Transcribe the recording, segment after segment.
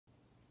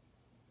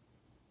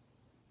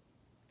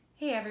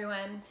Hey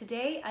everyone,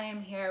 today I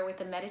am here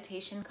with a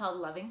meditation called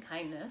Loving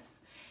Kindness.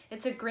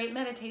 It's a great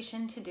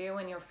meditation to do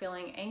when you're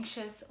feeling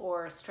anxious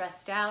or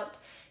stressed out.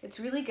 It's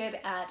really good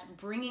at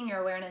bringing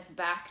your awareness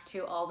back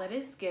to all that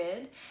is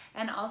good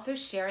and also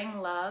sharing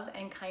love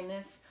and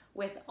kindness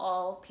with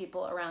all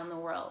people around the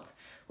world,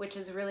 which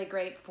is really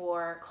great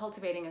for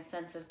cultivating a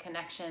sense of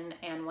connection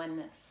and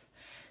oneness.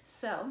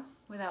 So,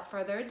 without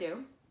further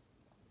ado,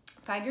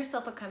 find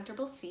yourself a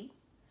comfortable seat.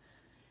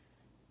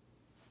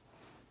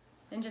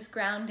 And just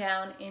ground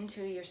down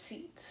into your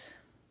seat.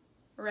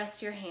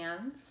 Rest your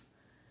hands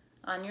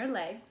on your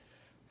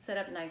legs. Sit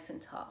up nice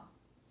and tall.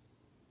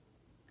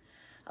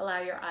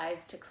 Allow your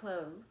eyes to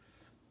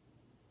close.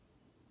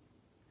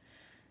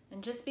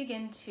 And just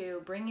begin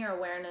to bring your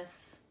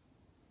awareness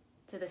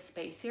to the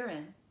space you're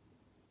in.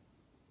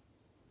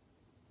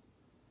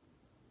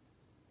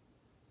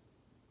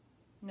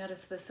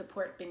 Notice the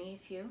support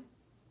beneath you.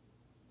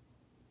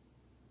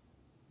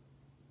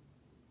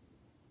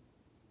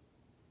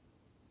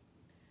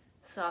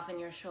 Soften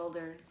your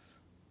shoulders,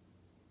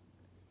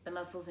 the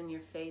muscles in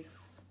your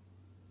face.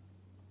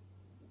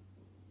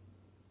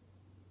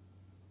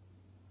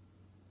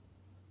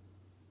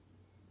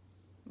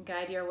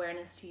 Guide your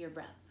awareness to your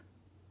breath.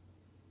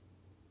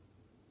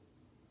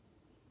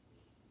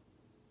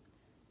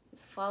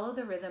 Just follow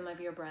the rhythm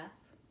of your breath.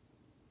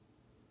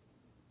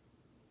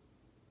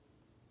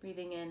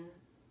 Breathing in,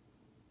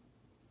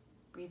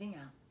 breathing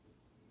out.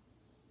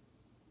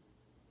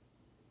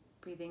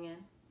 Breathing in,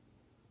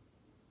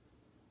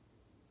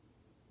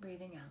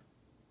 breathing out.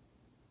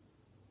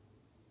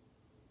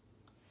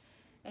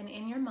 And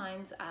in your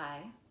mind's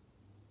eye,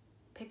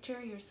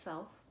 picture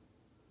yourself.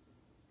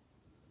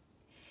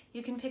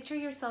 You can picture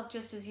yourself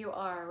just as you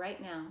are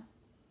right now,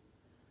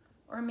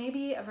 or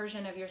maybe a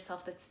version of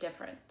yourself that's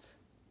different.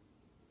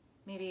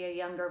 Maybe a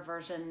younger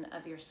version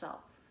of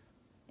yourself,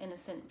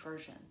 innocent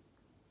version.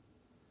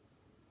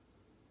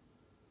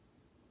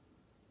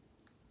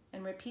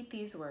 And repeat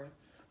these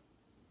words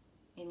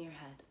in your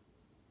head.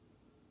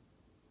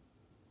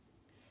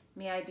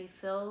 May I be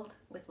filled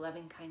with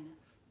loving kindness.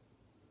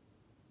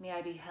 May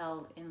I be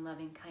held in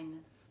loving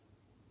kindness.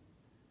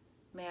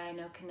 May I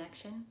know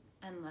connection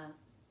and love.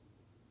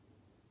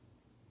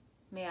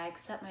 May I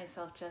accept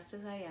myself just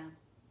as I am.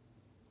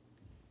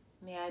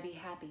 May I be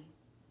happy.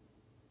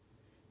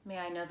 May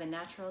I know the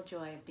natural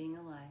joy of being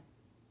alive.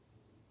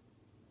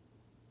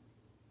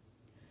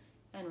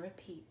 And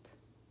repeat.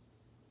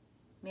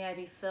 May I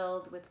be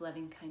filled with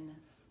loving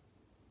kindness.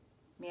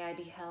 May I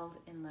be held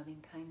in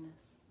loving kindness.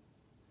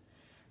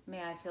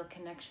 May I feel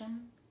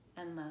connection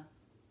and love.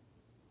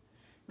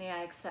 May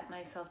I accept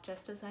myself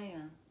just as I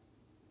am.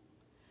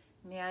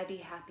 May I be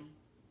happy.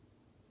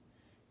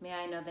 May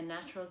I know the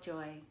natural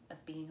joy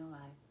of being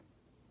alive.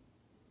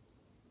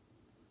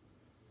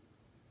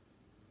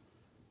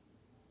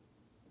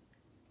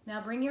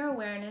 Now bring your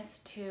awareness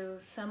to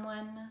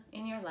someone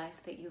in your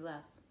life that you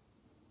love.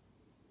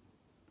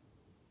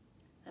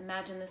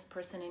 Imagine this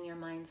person in your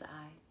mind's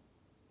eye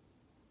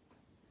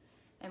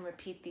and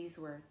repeat these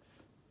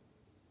words.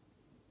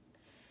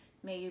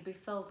 May you be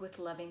filled with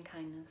loving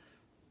kindness.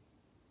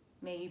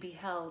 May you be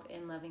held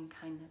in loving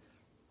kindness.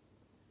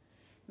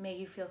 May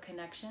you feel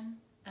connection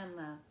and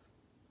love.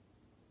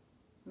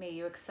 May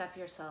you accept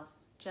yourself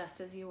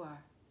just as you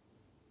are.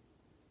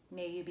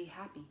 May you be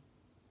happy.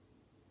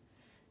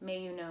 May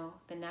you know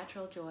the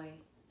natural joy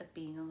of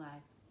being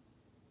alive.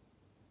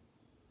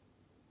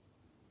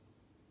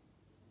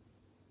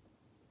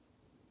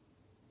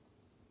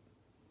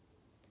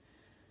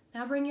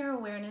 Now bring your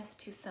awareness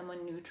to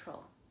someone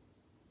neutral.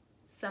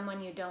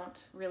 Someone you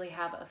don't really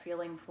have a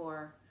feeling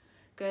for,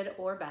 good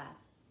or bad.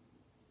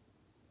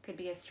 Could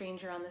be a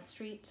stranger on the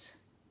street,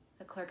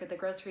 a clerk at the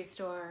grocery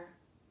store,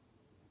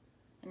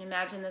 and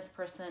imagine this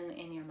person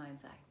in your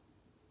mind's eye.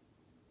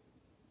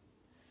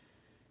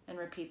 And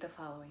repeat the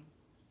following.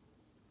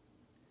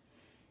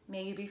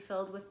 May you be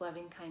filled with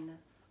loving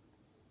kindness.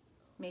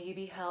 May you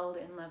be held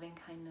in loving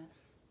kindness.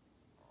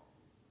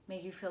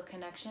 May you feel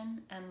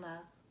connection and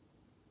love.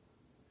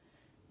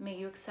 May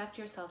you accept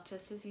yourself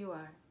just as you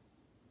are.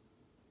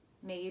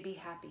 May you be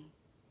happy.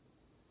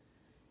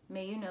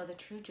 May you know the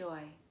true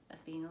joy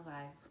of being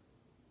alive.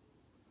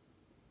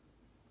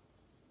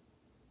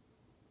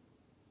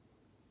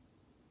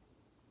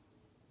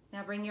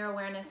 Now bring your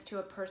awareness to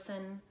a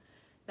person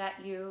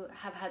that you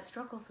have had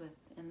struggles with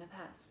in the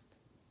past.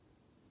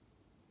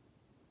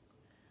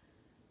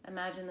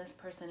 Imagine this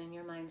person in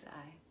your mind's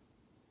eye.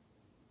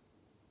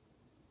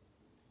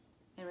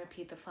 And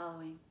repeat the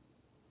following.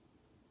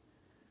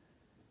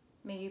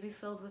 May you be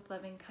filled with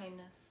loving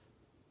kindness.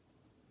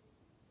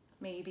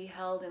 May you be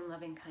held in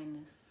loving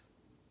kindness.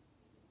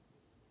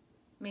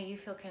 May you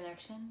feel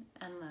connection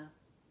and love.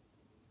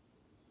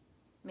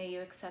 May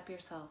you accept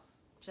yourself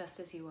just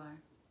as you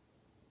are.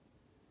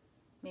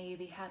 May you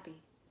be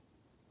happy.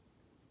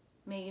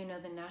 May you know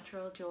the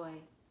natural joy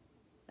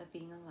of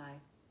being alive.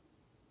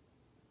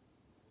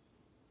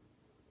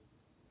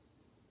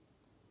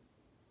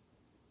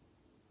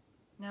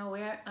 Now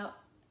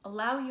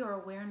allow your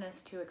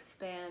awareness to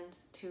expand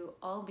to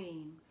all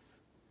beings,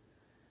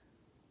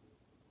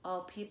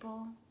 all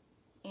people,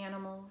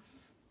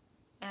 animals,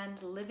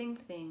 and living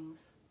things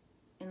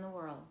in the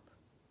world.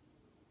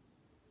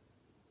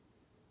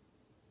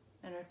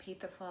 And repeat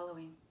the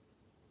following.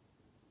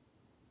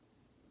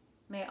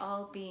 May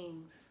all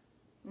beings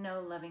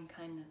know loving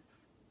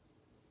kindness.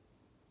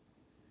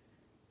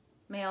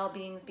 May all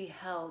beings be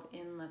held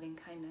in loving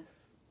kindness.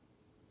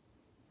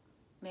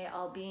 May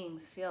all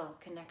beings feel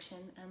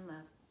connection and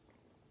love.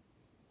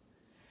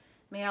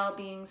 May all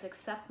beings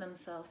accept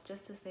themselves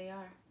just as they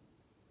are.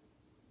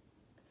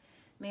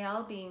 May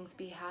all beings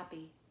be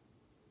happy.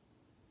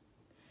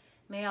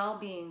 May all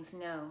beings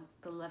know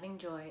the loving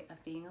joy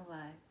of being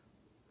alive.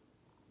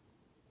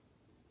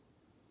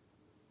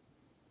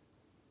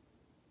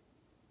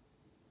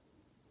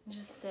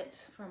 Just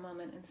sit for a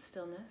moment in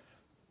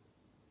stillness.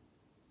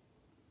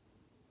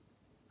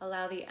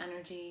 Allow the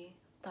energy,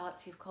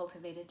 thoughts you've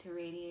cultivated to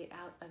radiate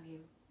out of you.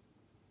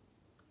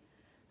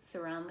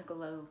 Surround the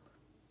globe,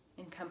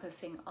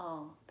 encompassing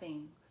all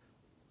things.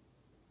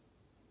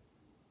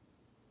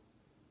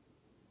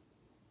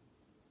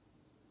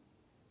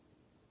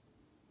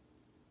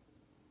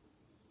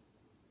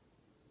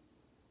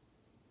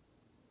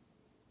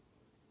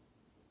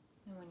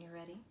 And when you're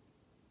ready,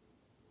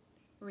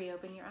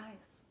 reopen your eyes.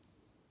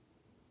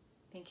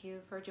 Thank you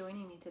for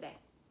joining me today.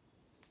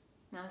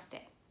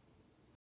 Namaste.